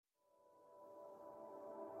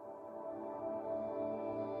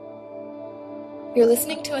You're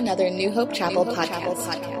listening to another New Hope Chapel podcast.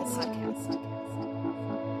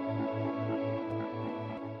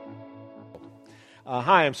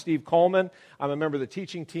 Hi, I'm Steve Coleman. I'm a member of the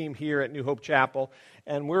teaching team here at New Hope Chapel,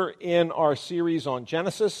 and we're in our series on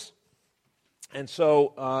Genesis. And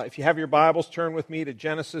so, if you have your Bibles, turn with me to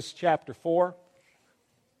Genesis chapter 4.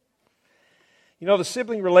 You know, the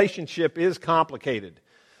sibling relationship is complicated.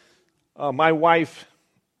 My wife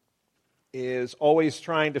is always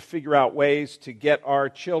trying to figure out ways to get our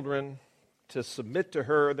children to submit to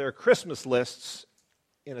her their Christmas lists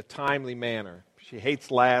in a timely manner. She hates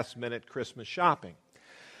last-minute Christmas shopping.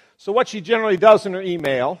 So what she generally does in her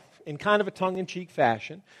email, in kind of a tongue-in-cheek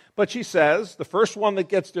fashion, but she says, the first one that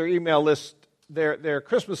gets their email list, their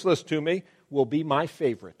Christmas list to me, will be my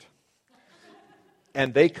favorite.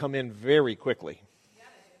 And they come in very quickly.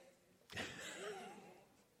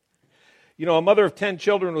 You know, a mother of 10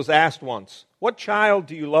 children was asked once, "What child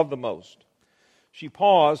do you love the most?" She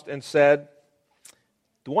paused and said,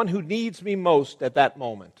 "The one who needs me most at that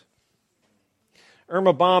moment."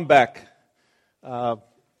 Irma Bombeck,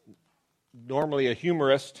 normally a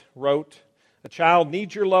humorist, wrote, "A child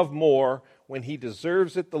needs your love more when he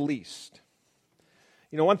deserves it the least."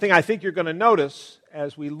 You know, one thing I think you're going to notice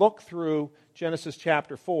as we look through Genesis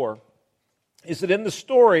chapter 4 is that in the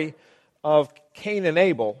story of Cain and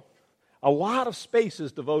Abel, a lot of space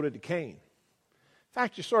is devoted to Cain. In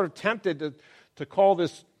fact, you're sort of tempted to call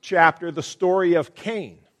this chapter the story of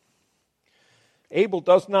Cain. Abel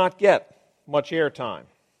does not get much airtime.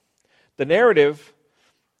 The narrative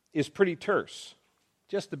is pretty terse,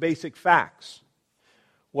 just the basic facts.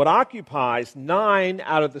 What occupies 9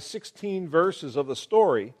 out of the 16 verses of the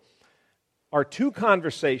story are 2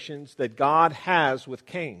 conversations that God has with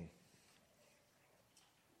Cain.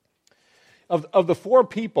 Of the 4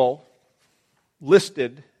 people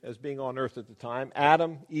listed as being on earth at the time,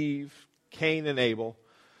 Adam, Eve, Cain, and Abel,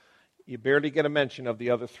 you barely get a mention of the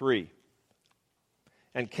other 3.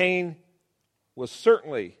 And Cain was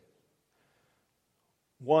certainly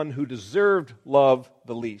one who deserved love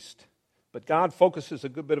the least. But God focuses a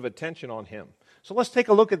good bit of attention on him. So let's take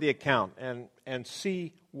a look at the account and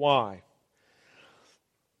see why.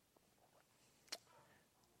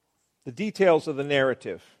 The details of the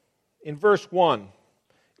narrative. In verse 1,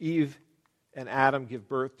 Eve and Adam give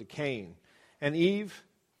birth to Cain. And Eve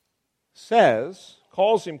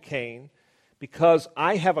calls him Cain, because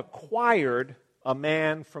I have acquired a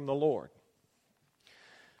man from the Lord.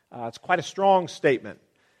 It's quite a strong statement.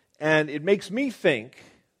 And it makes me think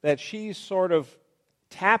that she's sort of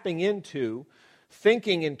tapping into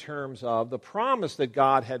thinking in terms of the promise that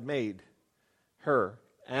God had made her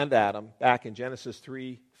and Adam back in Genesis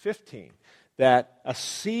 3:15, that a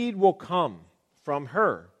seed will come from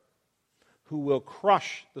her who will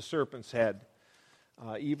crush the serpent's head,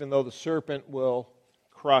 even though the serpent will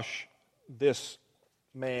crush this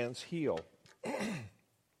man's heel.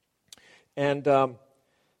 And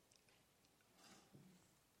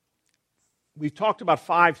we've talked about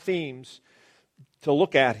 5 themes to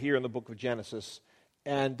look at here in the book of Genesis,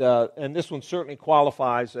 and this one certainly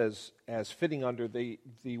qualifies as fitting under the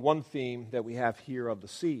one theme that we have here of the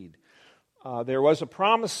seed. There was a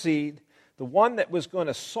promised seed, the one that was going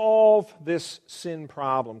to solve this sin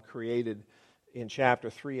problem created in chapter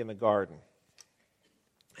 3 in the garden.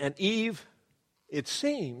 And Eve, it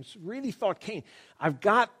seems, really thought, Cain, I've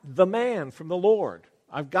got the man from the Lord.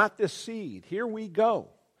 I've got this seed. Here we go.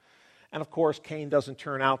 And of course, Cain doesn't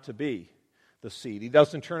turn out to be the seed. He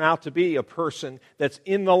doesn't turn out to be a person that's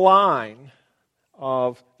in the line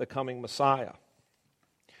of the coming Messiah.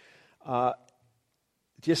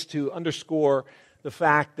 Just to underscore the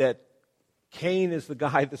fact that Cain is the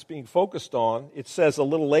guy that's being focused on, it says a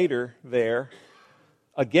little later there,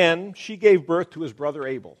 again, she gave birth to his brother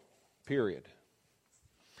Abel, period.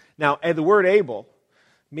 Now, and the word Abel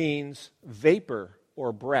means vapor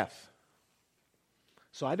or breath.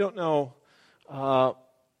 So I don't know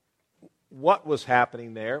what was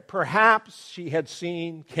happening there. Perhaps she had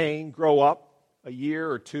seen Cain grow up a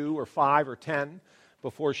year or 2 or 5 or 10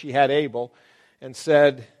 before she had Abel and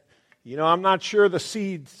said, you know, I'm not sure the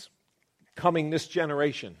seed's coming this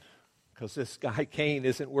generation because this guy Cain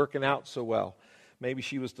isn't working out so well. Maybe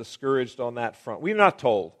she was discouraged on that front. We're not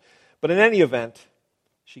told. But in any event,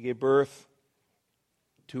 she gave birth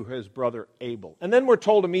to his brother Abel. And then we're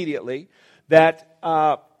told immediately that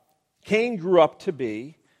Cain grew up to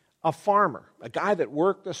be a farmer, a guy that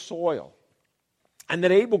worked the soil. And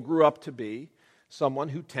that Abel grew up to be someone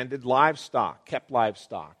who tended livestock, kept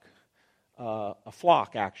livestock, a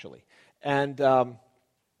flock actually. And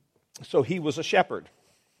so he was a shepherd.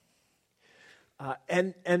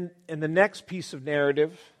 And the next piece of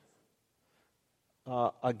narrative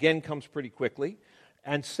again comes pretty quickly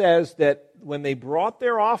and says that when they brought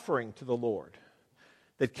their offering to the Lord,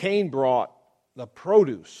 that Cain brought the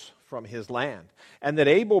produce from his land, and that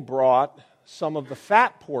Abel brought some of the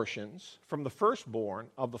fat portions from the firstborn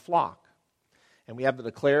of the flock. And we have the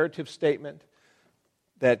declarative statement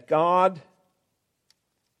that God,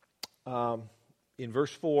 in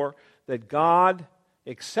verse 4, that God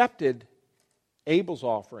accepted Abel's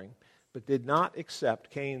offering, but did not accept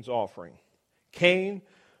Cain's offering. Cain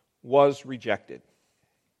was rejected.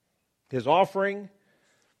 His offering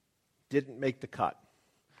didn't make the cut.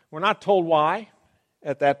 We're not told why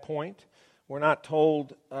at that point. We're not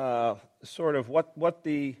told sort of what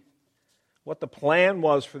the plan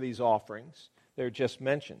was for these offerings. They're just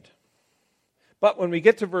mentioned. But when we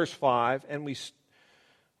get to verse 5 and we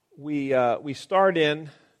start in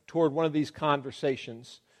toward one of these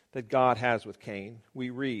conversations that God has with Cain, we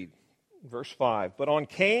read, verse 5, "But on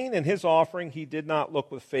Cain and his offering he did not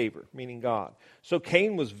look with favor," meaning God. "So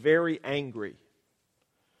Cain was very angry."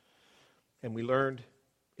 And we learned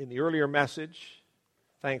in the earlier message,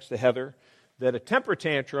 thanks to Heather, that a temper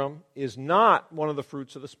tantrum is not one of the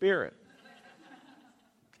fruits of the Spirit.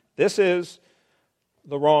 This is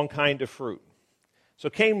the wrong kind of fruit. So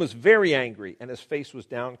Cain was very angry, and his face was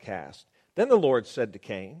downcast. Then the Lord said to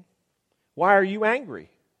Cain, "Why are you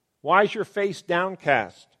angry? Why is your face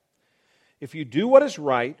downcast? If you do what is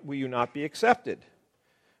right, will you not be accepted?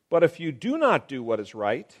 But if you do not do what is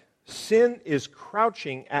right, sin is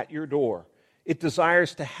crouching at your door. It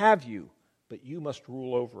desires to have you, but you must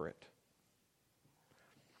rule over it."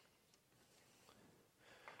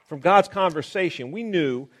 From God's conversation, we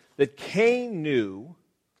knew that Cain knew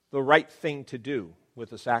the right thing to do with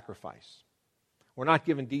the sacrifice. We're not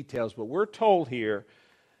given details, but we're told here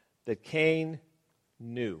that Cain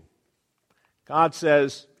knew. God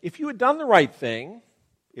says, if you had done the right thing,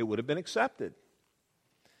 it would have been accepted.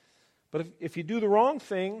 But if you do the wrong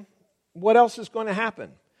thing, what else is going to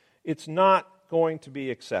happen? It's not going to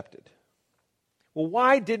be accepted. Well,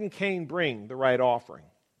 why didn't Cain bring the right offering?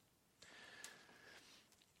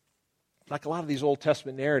 Like a lot of these Old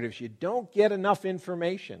Testament narratives, you don't get enough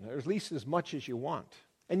information, or at least as much as you want.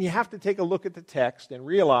 And you have to take a look at the text and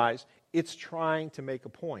realize it's trying to make a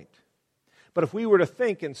point. But if we were to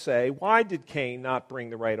think and say, why did Cain not bring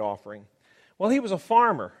the right offering? Well, he was a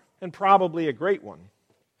farmer, and probably a great one.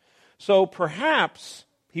 So perhaps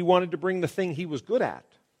he wanted to bring the thing he was good at.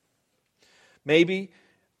 Maybe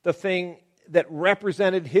the thing that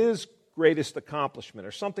represented his greatest accomplishment,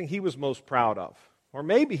 or something he was most proud of. Or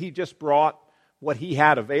maybe he just brought what he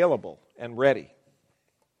had available and ready,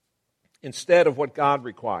 instead of what God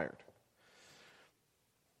required.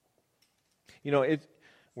 You know,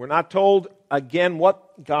 we're not told again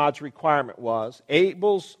what God's requirement was.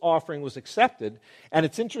 Abel's offering was accepted, and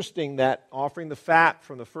it's interesting that offering the fat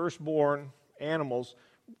from the firstborn animals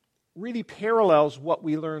really parallels what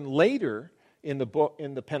we learn later in the book,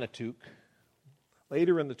 in the Pentateuch,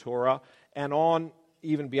 later in the Torah, and on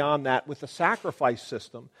even beyond that with the sacrifice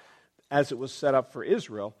system as it was set up for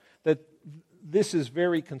Israel, that this is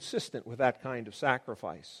very consistent with that kind of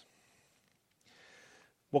sacrifice.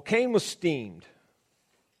 Well, Cain was steamed.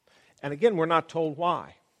 And again, we're not told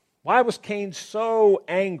why. Why was Cain so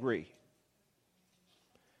angry?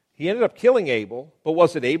 He ended up killing Abel, but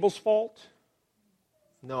was it Abel's fault?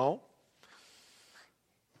 No.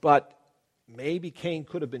 But maybe Cain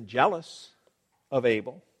could have been jealous of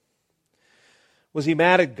Abel. Was he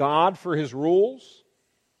mad at God for his rules?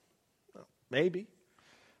 Maybe.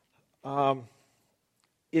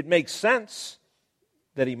 It makes sense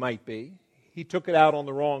that he might be. He took it out on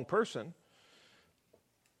the wrong person.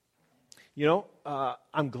 You know,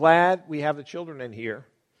 I'm glad we have the children in here,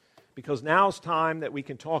 because now's time that we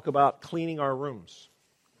can talk about cleaning our rooms.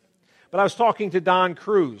 But I was talking to Don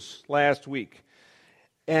Cruz last week,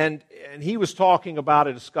 and he was talking about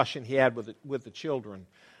a discussion he had with the children,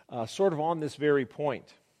 sort of on this very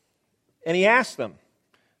point. And he asked them,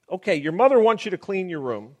 okay, your mother wants you to clean your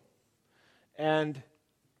room, and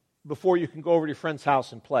before you can go over to your friend's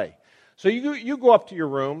house and play. So you go up to your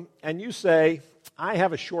room, and you say, I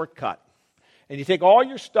have a shortcut. And you take all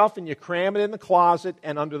your stuff and you cram it in the closet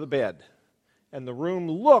and under the bed. And the room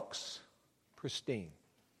looks pristine.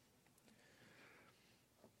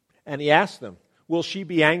 And he asked them, will she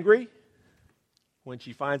be angry when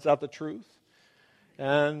she finds out the truth?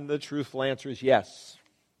 And the truthful answer is yes.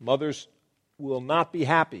 Mothers will not be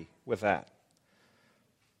happy with that.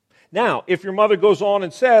 Now, if your mother goes on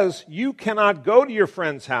and says, you cannot go to your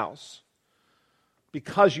friend's house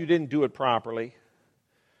because you didn't do it properly,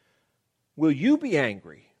 will you be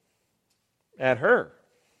angry at her?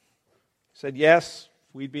 He said, yes,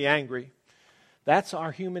 we'd be angry. That's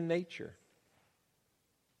our human nature.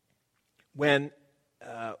 When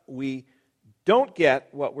we don't get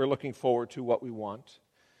what we're looking forward to, what we want,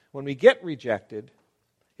 when we get rejected,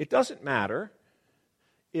 it doesn't matter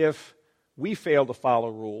if we fail to follow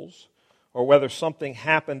rules or whether something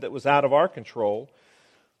happened that was out of our control.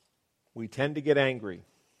 We tend to get angry.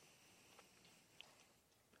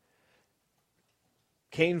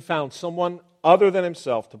 Cain found someone other than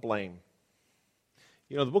himself to blame.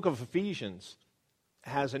 You know, the book of Ephesians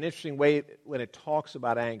has an interesting way when it talks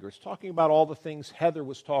about anger. It's talking about all the things Heather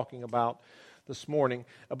was talking about this morning,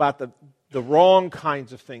 about the wrong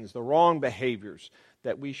kinds of things, the wrong behaviors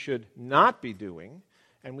that we should not be doing,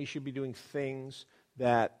 and we should be doing things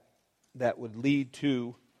that would lead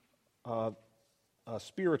to a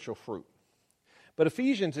spiritual fruit. But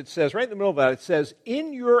Ephesians, it says, right in the middle of that, it says,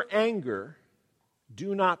 in your anger,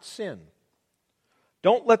 do not sin.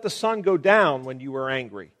 Don't let the sun go down when you are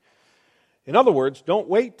angry. In other words, don't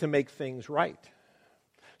wait to make things right.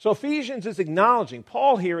 So Ephesians is acknowledging,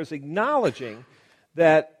 Paul here is acknowledging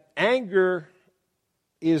that anger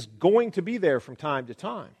is going to be there from time to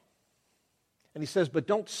time. And he says, but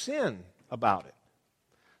don't sin about it.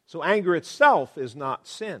 So anger itself is not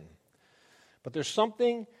sin. But there's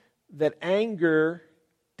something that anger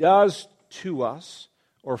does to us,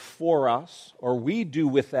 or for us, or we do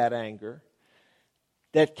with that anger,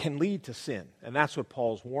 that can lead to sin. And that's what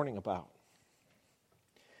Paul's warning about.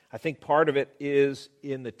 I think part of it is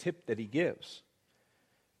in the tip that he gives.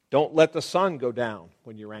 Don't let the sun go down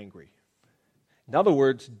when you're angry. In other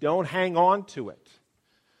words, don't hang on to it.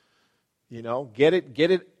 You know, get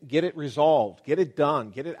it resolved. Get it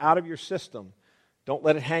done. Get it out of your system. Don't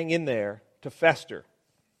let it hang in there to fester.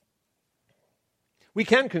 We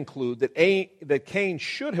can conclude that Cain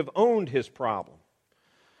should have owned his problem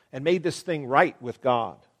and made this thing right with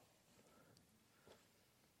God.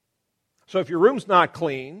 So if your room's not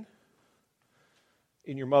clean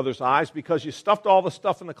in your mother's eyes because you stuffed all the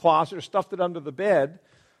stuff in the closet or stuffed it under the bed,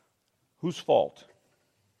 whose fault?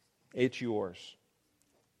 It's yours.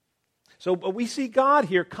 So but we see God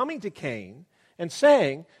here coming to Cain and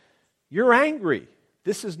saying, you're angry.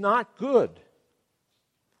 This is not good.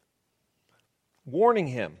 Warning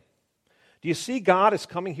him. Do you see God is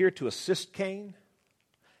coming here to assist Cain?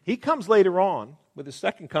 He comes later on with his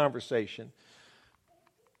second conversation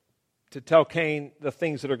to tell Cain the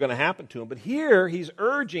things that are going to happen to him. But here he's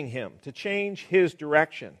urging him to change his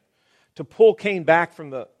direction, to pull Cain back from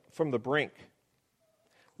the brink.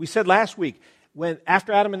 We said last week, when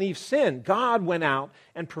after Adam and Eve sinned, God went out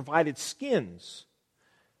and provided skins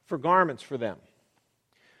for garments for them.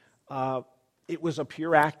 It was a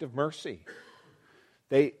pure act of mercy.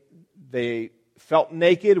 They felt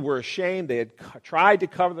naked, were ashamed. They had tried to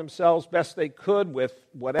cover themselves best they could with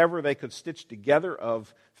whatever they could stitch together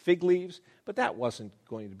of fig leaves, but that wasn't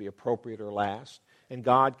going to be appropriate or last. And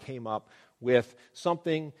God came up with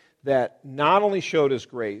something that not only showed His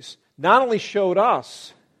grace, not only showed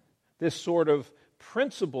us this sort of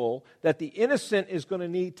principle that the innocent is going to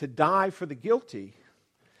need to die for the guilty,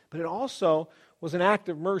 but it also was an act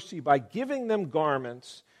of mercy by giving them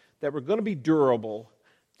garments that were going to be durable,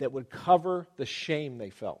 that would cover the shame they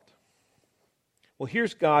felt. Well,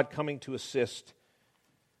 here's God coming to assist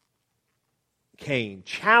Cain,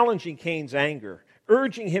 challenging Cain's anger,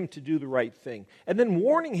 urging him to do the right thing, and then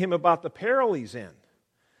warning him about the peril he's in.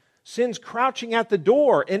 Sin's crouching at the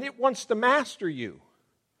door, and it wants to master you.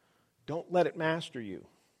 Don't let it master you.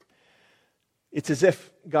 It's as if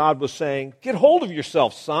God was saying, get hold of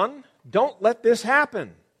yourself, son. Don't let this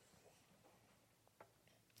happen.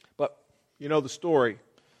 But you know the story,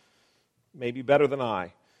 maybe better than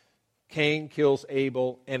I. Cain kills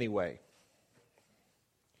Abel anyway.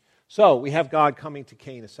 So we have God coming to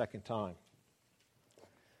Cain a second time.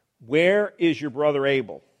 Where is your brother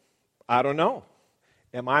Abel? I don't know.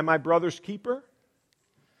 Am I my brother's keeper?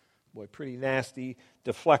 Boy, pretty nasty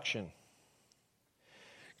deflection.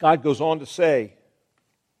 God goes on to say,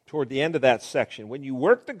 toward the end of that section, when you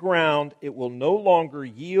work the ground, it will no longer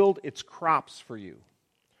yield its crops for you.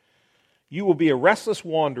 You will be a restless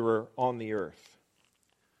wanderer on the earth.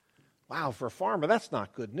 Wow, for a farmer, that's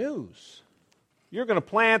not good news. You're going to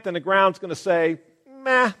plant and the ground's going to say,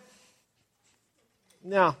 meh.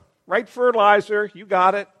 No, right fertilizer, you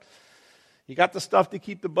got it. You got the stuff to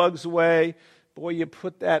keep the bugs away. Boy, you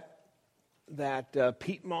put that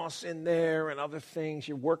peat moss in there and other things.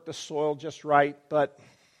 You work the soil just right, but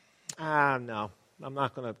no, I'm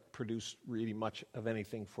not going to produce really much of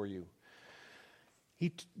anything for you.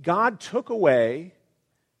 God took away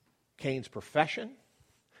Cain's profession,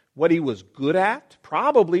 what he was good at,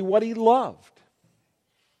 probably what he loved,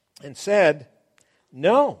 and said,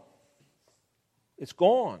 no, It's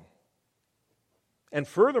gone. And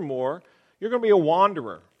furthermore, you're going to be a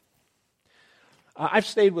wanderer. I've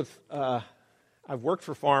worked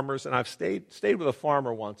for farmers, and I've stayed with a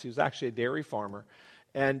farmer once. He was actually a dairy farmer.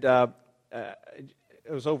 And it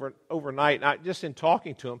was overnight. And just in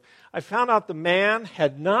talking to him, I found out the man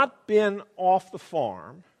had not been off the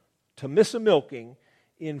farm to miss a milking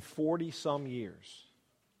in 40-some years.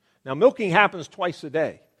 Now, milking happens twice a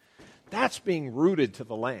day. That's being rooted to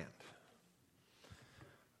the land.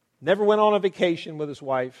 Never went on a vacation with his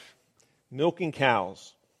wife, milking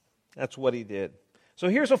cows. That's what he did. So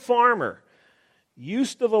here's a farmer,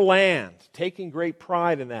 used to the land, taking great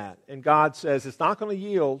pride in that. And God says, it's not going to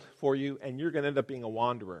yield for you, and you're going to end up being a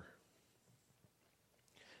wanderer.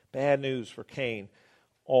 Bad news for Cain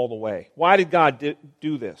all the way. Why did God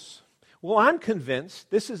do this? Well, I'm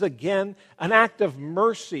convinced this is, again, an act of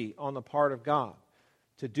mercy on the part of God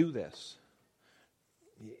to do this.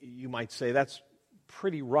 You might say that's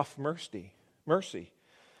pretty rough mercy.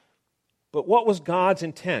 But what was God's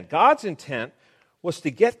intent? God's intent was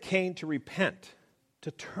to get Cain to repent,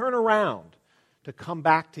 to turn around, to come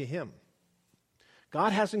back to him.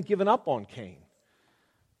 God hasn't given up on Cain.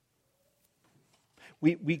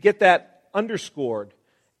 We get that underscored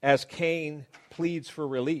as Cain pleads for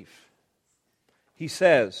relief. He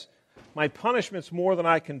says, "My punishment's more than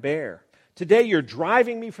I can bear. Today you're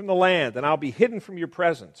driving me from the land, and I'll be hidden from your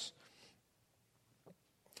presence.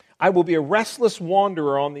 I will be a restless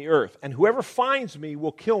wanderer on the earth, and whoever finds me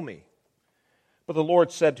will kill me." But the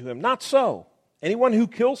Lord said to him, "Not so. Anyone who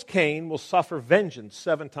kills Cain will suffer vengeance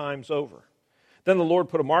 7 times over." Then the Lord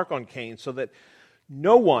put a mark on Cain so that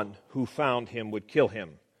no one who found him would kill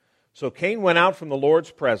him. So Cain went out from the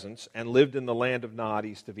Lord's presence and lived in the land of Nod,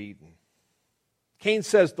 east of Eden. Cain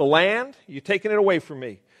says, "The land, you're taking it away from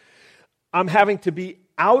me. I'm having to be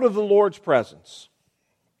out of the Lord's presence.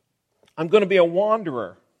 I'm going to be a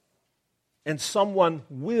wanderer, and someone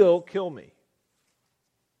will kill me."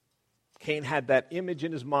 Cain had that image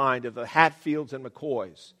in his mind of the Hatfields and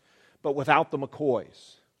McCoys, but without the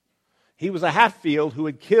McCoys. He was a Hatfield who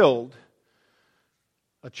had killed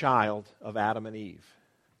a child of Adam and Eve.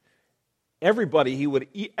 Everybody he would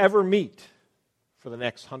ever meet for the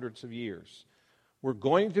next hundreds of years were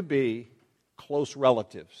going to be close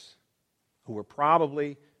relatives who were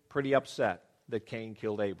probably pretty upset that Cain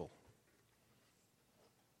killed Abel.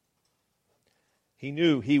 He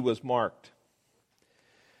knew he was marked.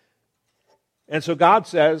 And so God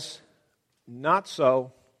says, "Not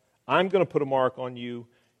so. I'm going to put a mark on you.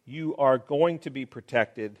 You are going to be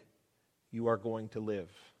protected. You are going to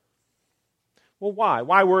live." Well, why?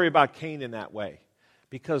 Why worry about Cain in that way?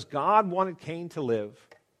 Because God wanted Cain to live,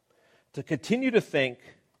 to continue to think,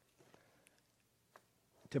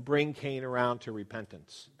 to bring Cain around to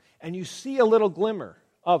repentance. And you see a little glimmer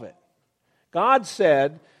of it. God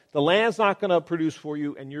said, the land's not going to produce for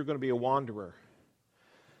you, and you're going to be a wanderer.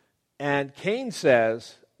 And Cain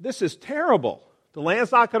says, this is terrible. The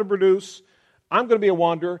land's not going to produce. I'm going to be a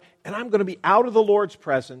wanderer, and I'm going to be out of the Lord's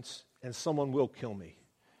presence, and someone will kill me.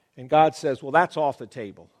 And God says, well, that's off the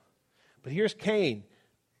table. But here's Cain,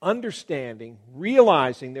 understanding,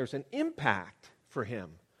 realizing there's an impact for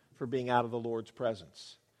him for being out of the Lord's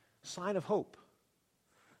presence. Sign of hope.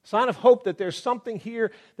 Sign of hope that there's something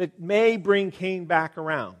here that may bring Cain back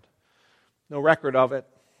around. No record of it.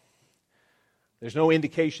 There's no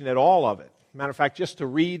indication at all of it. Matter of fact, just to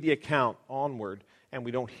read the account onward, and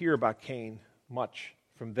we don't hear about Cain much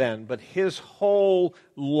from then, but his whole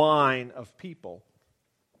line of people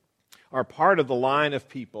are part of the line of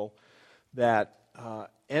people that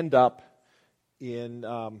end up in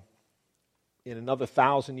another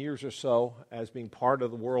 1,000 years or so as being part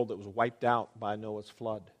of the world that was wiped out by Noah's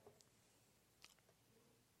flood.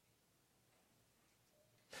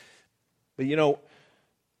 But you know,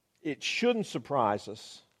 it shouldn't surprise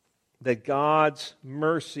us that God's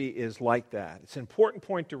mercy is like that. It's an important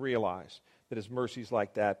point to realize that His mercy is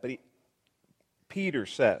like that. But Peter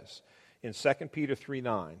says in 2 Peter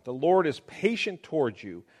 3:9, "The Lord is patient towards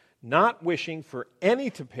you, not wishing for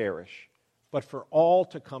any to perish, but for all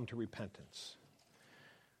to come to repentance."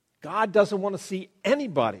 God doesn't want to see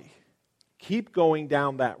anybody keep going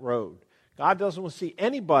down that road. God doesn't want to see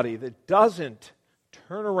anybody that doesn't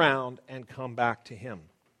turn around and come back to Him.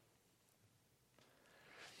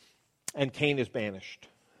 And Cain is banished.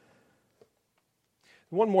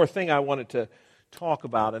 One more thing I wanted to talk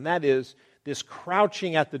about, and that is this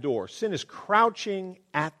crouching at the door. Sin is crouching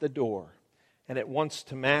at the door, and it wants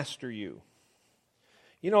to master you.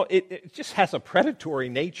 You know, it just has a predatory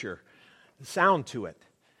nature, sound to it.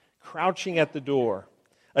 Crouching at the door.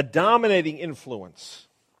 A dominating influence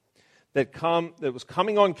that was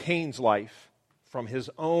coming on Cain's life from his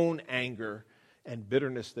own anger and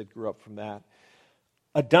bitterness that grew up from that.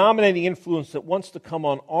 A dominating influence that wants to come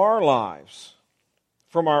on our lives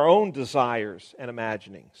from our own desires and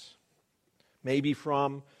imaginings. Maybe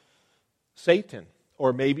from Satan,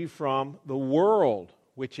 or maybe from the world,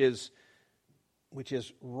 which is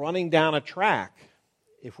running down a track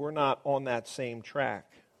if we're not on that same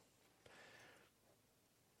track.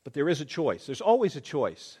 But there is a choice. There's always a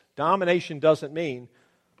choice. Domination doesn't mean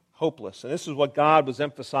hopeless. And this is what God was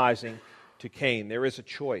emphasizing to Cain. There is a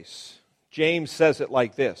choice. James says it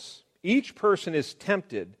like this: each person is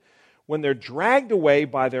tempted when they're dragged away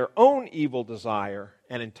by their own evil desire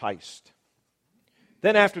and enticed.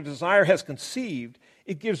 Then after desire has conceived,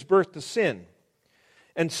 it gives birth to sin.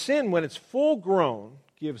 And sin, when it's full grown,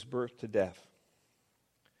 gives birth to death.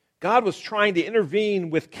 God was trying to intervene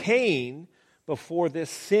with Cain before this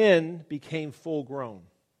sin became full grown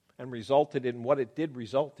and resulted in what it did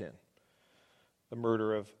result in, the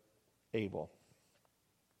murder of Abel.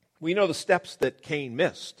 We know the steps that Cain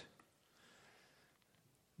missed,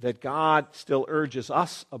 that God still urges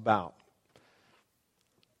us about,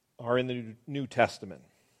 are in the New Testament.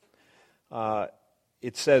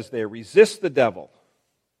 It says there, resist the devil,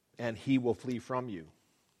 and he will flee from you.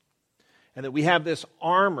 And that we have this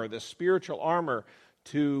armor, this spiritual armor,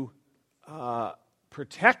 to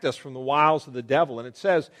protect us from the wiles of the devil. And it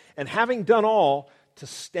says, and having done all, to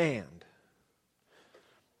stand.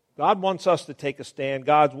 God wants us to take a stand.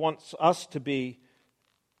 God wants us to be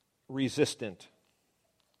resistant.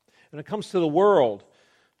 When it comes to the world,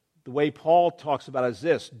 the way Paul talks about it is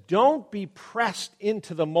this: don't be pressed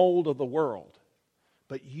into the mold of the world,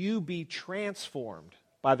 but you be transformed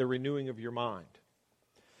by the renewing of your mind.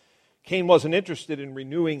 Cain wasn't interested in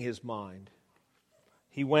renewing his mind.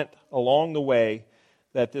 He went along the way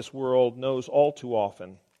that this world knows all too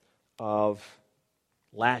often of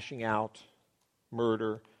lashing out,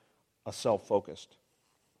 murder, a self-focused.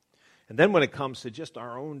 And then when it comes to just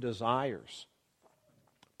our own desires,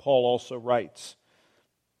 Paul also writes,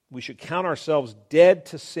 we should count ourselves dead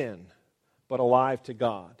to sin, but alive to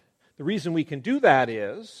God. The reason we can do that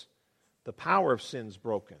is the power of sin's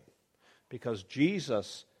broken, because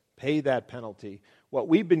Jesus paid that penalty. What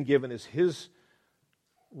we've been given is his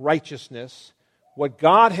righteousness. What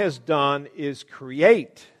God has done is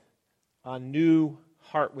create a new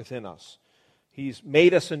heart within us. He's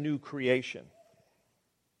made us a new creation.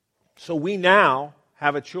 So we now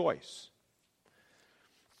have a choice.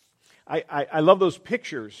 I love those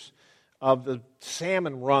pictures of the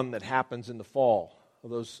salmon run that happens in the fall, of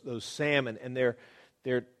those salmon, and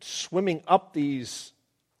they're swimming up these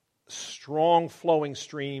strong flowing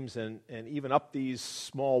streams and even up these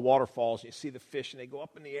small waterfalls. You see the fish and they go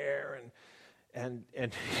up in the air, and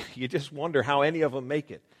you just wonder how any of them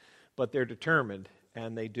make it. But they're determined,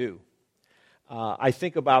 and they do. I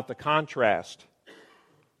think about the contrast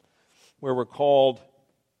where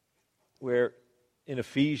in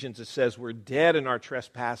Ephesians it says we're dead in our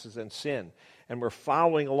trespasses and sin, and we're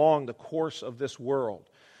following along the course of this world.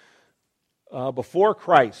 Before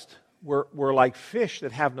Christ, we're like fish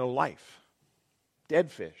that have no life, dead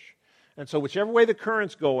fish. And so whichever way the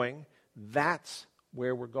current's going, that's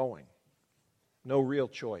where we're going. No real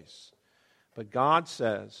choice. But God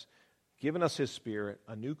says, given us his Spirit,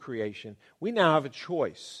 a new creation, we now have a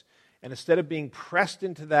choice. And instead of being pressed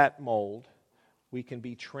into that mold, we can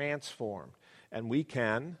be transformed. And we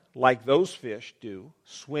can, like those fish do,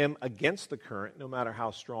 swim against the current no matter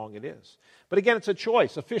how strong it is. But again, it's a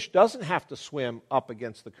choice. A fish doesn't have to swim up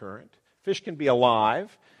against the current. Fish can be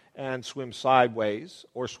alive and swim sideways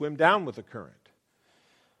or swim down with the current.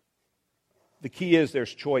 The key is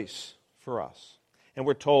there's choice for us. And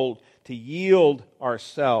we're told to yield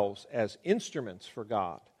ourselves as instruments for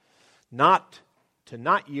God, not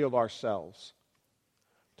yield ourselves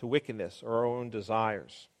to wickedness or our own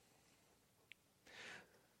desires.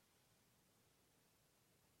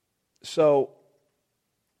 So,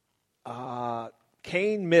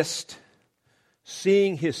 Cain missed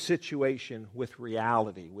seeing his situation with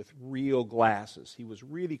reality, with real glasses. He was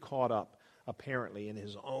really caught up, apparently, in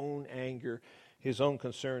his own anger, his own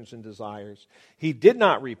concerns and desires. He did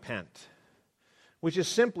not repent, which is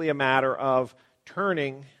simply a matter of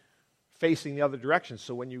turning, facing the other direction.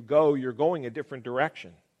 So when you go, you're going a different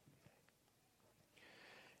direction.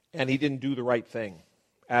 And he didn't do the right thing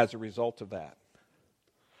as a result of that.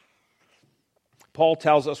 Paul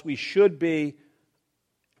tells us we should be,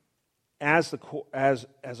 as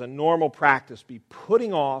a normal practice, be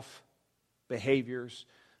putting off behaviors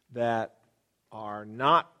that are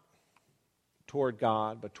not toward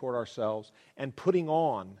God, but toward ourselves, and putting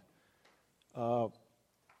on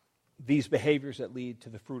these behaviors that lead to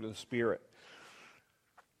the fruit of the Spirit.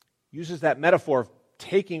 uses that metaphor of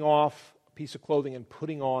taking off a piece of clothing and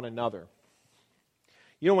putting on another.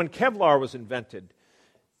 You know, when Kevlar was invented,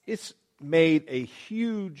 it's made a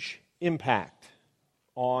huge impact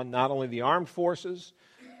on not only the armed forces,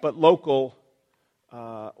 but local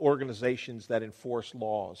organizations that enforce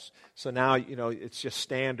laws. So now, you know, it's just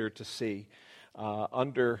standard to see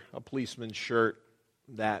under a policeman's shirt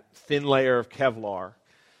that thin layer of Kevlar.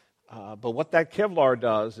 But what that Kevlar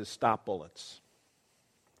does is stop bullets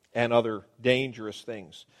and other dangerous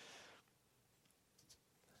things.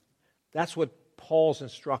 That's what Paul's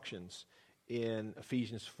instructions in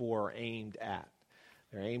Ephesians 4 are aimed at.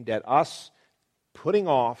 They're aimed at us putting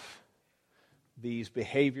off these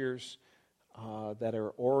behaviors that are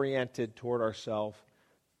oriented toward ourselves,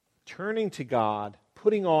 turning to God,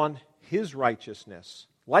 putting on His righteousness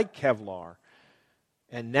like Kevlar,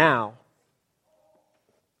 and now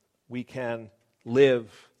we can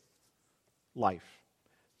live life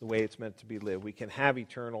the way it's meant to be lived. We can have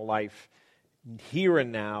eternal life here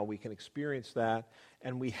and now. We can experience that,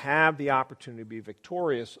 and we have the opportunity to be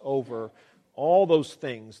victorious over all those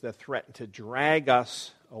things that threaten to drag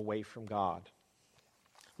us away from God.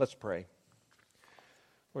 Let's pray.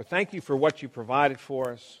 Lord, thank you for what you provided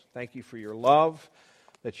for us. Thank you for your love,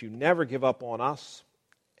 that you never give up on us.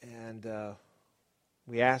 And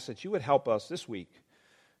we ask that you would help us this week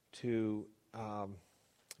to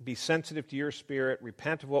be sensitive to your Spirit,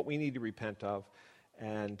 repent of what we need to repent of,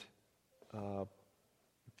 and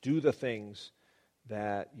do the things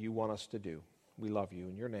that you want us to do. We love you.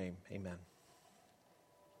 In your name, amen.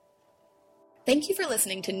 Thank you for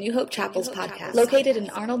listening to New Hope Chapel's podcast. Located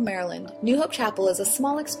in Arnold, Maryland, New Hope Chapel is a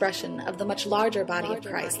small expression of the much larger body of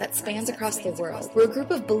Christ that spans across the world. We're a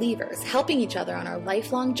group of believers helping each other on our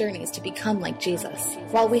lifelong journeys to become like Jesus.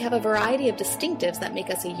 While we have a variety of distinctives that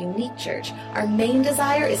make us a unique church, our main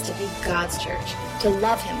desire is to be God's church, to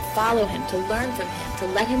love Him, follow Him, to learn from Him, to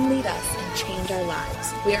let Him lead us and change our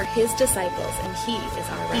lives. We are His disciples, and He is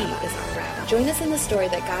our rabbi. Join us in the story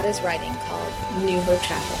that God is writing called New Hope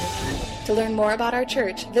Chapel. To learn more about our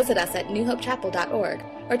church, visit us at newhopechapel.org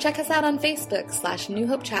or check us out on Facebook /New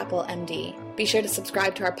Hope Chapel MD. Be sure to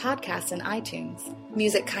subscribe to our podcast in iTunes.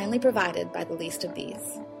 Music kindly provided by the least of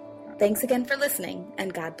these. Thanks again for listening,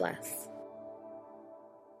 and God bless.